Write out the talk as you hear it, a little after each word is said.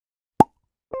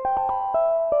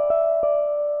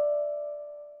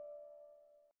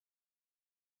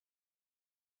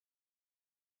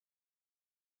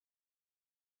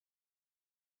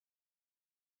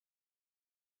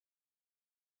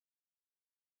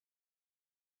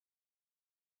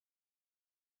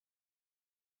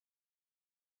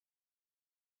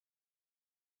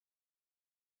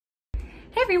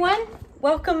Hey everyone,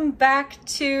 welcome back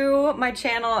to my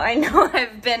channel. I know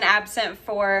I've been absent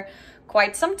for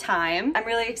quite some time. I'm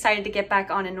really excited to get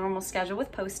back on a normal schedule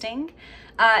with posting.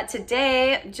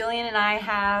 Today, Jillian and I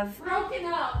have broken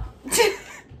up.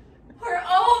 We're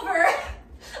over.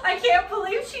 I can't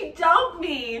believe she dumped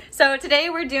me. So today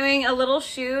we're doing a little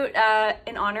shoot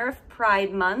in honor of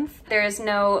Pride Month. There is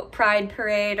no Pride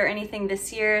Parade or anything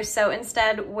this year, so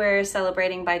instead we're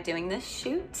celebrating by doing this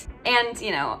shoot. And,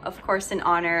 you know, of course in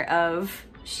honor of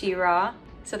She-Ra.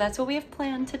 So that's what we have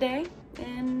planned today,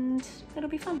 and it'll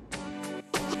be fun.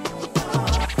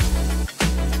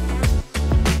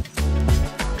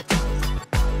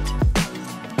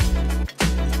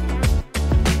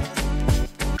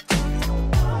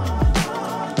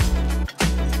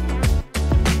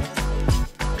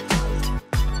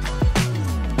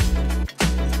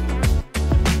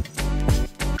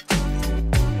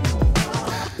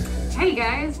 Hey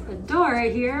guys,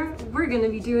 Adora here. We're gonna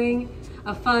be doing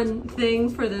a fun thing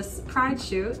for this Pride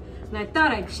shoot, and I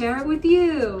thought I'd share it with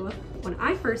you. When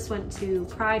I first went to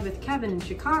Pride with Kevin in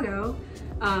Chicago,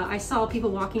 I saw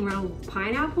people walking around with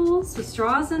pineapples with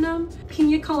straws in them,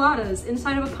 pina coladas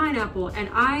inside of a pineapple, and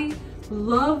I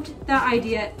loved that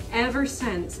idea ever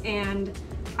since. And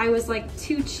I was like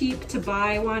too cheap to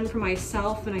buy one for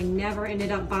myself, and I never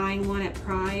ended up buying one at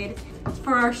Pride.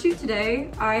 For our shoot today,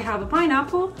 I have a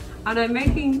pineapple, and I'm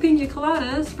making pina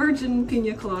coladas, virgin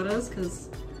pina coladas, because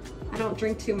I don't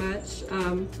drink too much,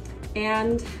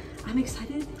 and I'm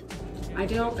excited. I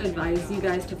don't advise you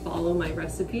guys to follow my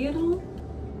recipe at all.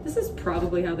 This is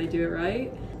probably how they do it,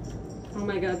 right? Oh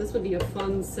my god, this would be a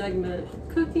fun segment.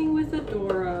 Cooking with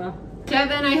Adora.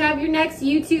 Kevin, I have your next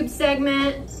YouTube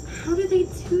segment. How do they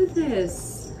do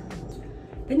this?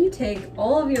 Then you take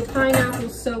all of your pineapple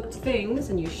soaked things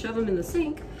and you shove them in the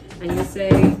sink, and you say,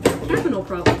 Kevin will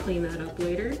probably clean that up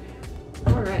later.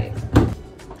 All right.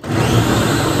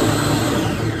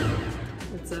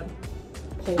 It's a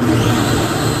pole.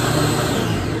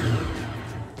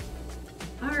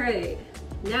 All right,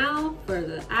 now for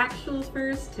the actual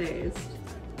first taste.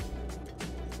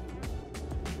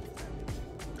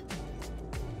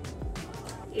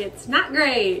 It's not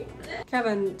great.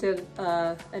 Kevin did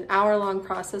an hour-long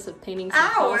process of painting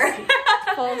some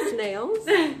false nails,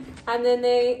 and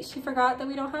then she forgot that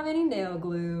we don't have any nail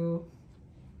glue.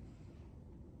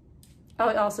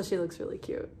 Oh, also she looks really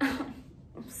cute.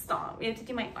 Stop, we have to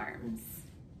do my arms.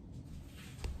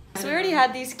 So we already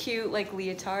had these cute like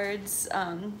leotards,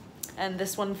 and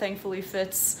this one thankfully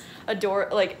fits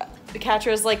Adora, like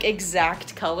Catra's like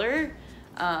exact color,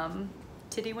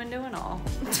 titty window and all.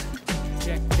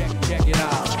 Check it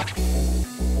out.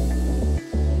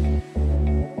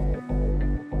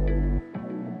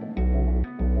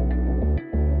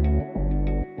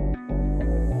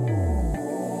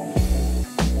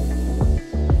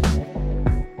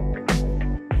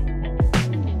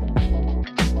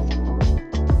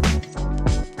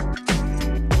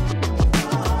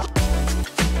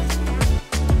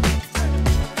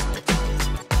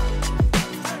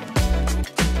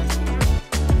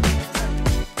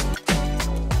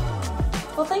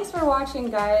 Thanks for watching,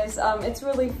 guys. It's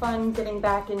really fun getting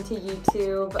back into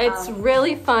YouTube. It's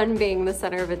really fun being the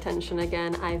center of attention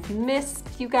again. I've missed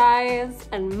you guys,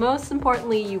 and most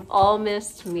importantly, you've all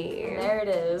missed me. There it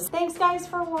is. Thanks, guys,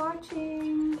 for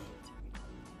watching.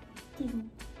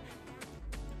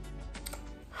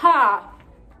 Ha!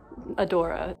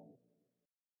 Adora.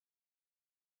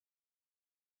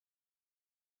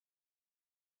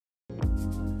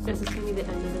 Is this gonna be the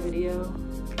end of the video?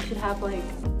 We should have like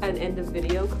an end of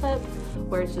video clip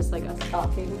where it's just like us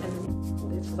talking,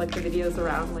 and it's just like the videos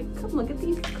around, like, come look at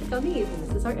these, click on these, and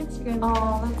this is our Instagram.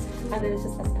 Oh, that's cute. And then it's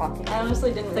just us talking. I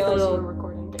honestly didn't like realize a little you were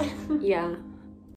recording. Yeah.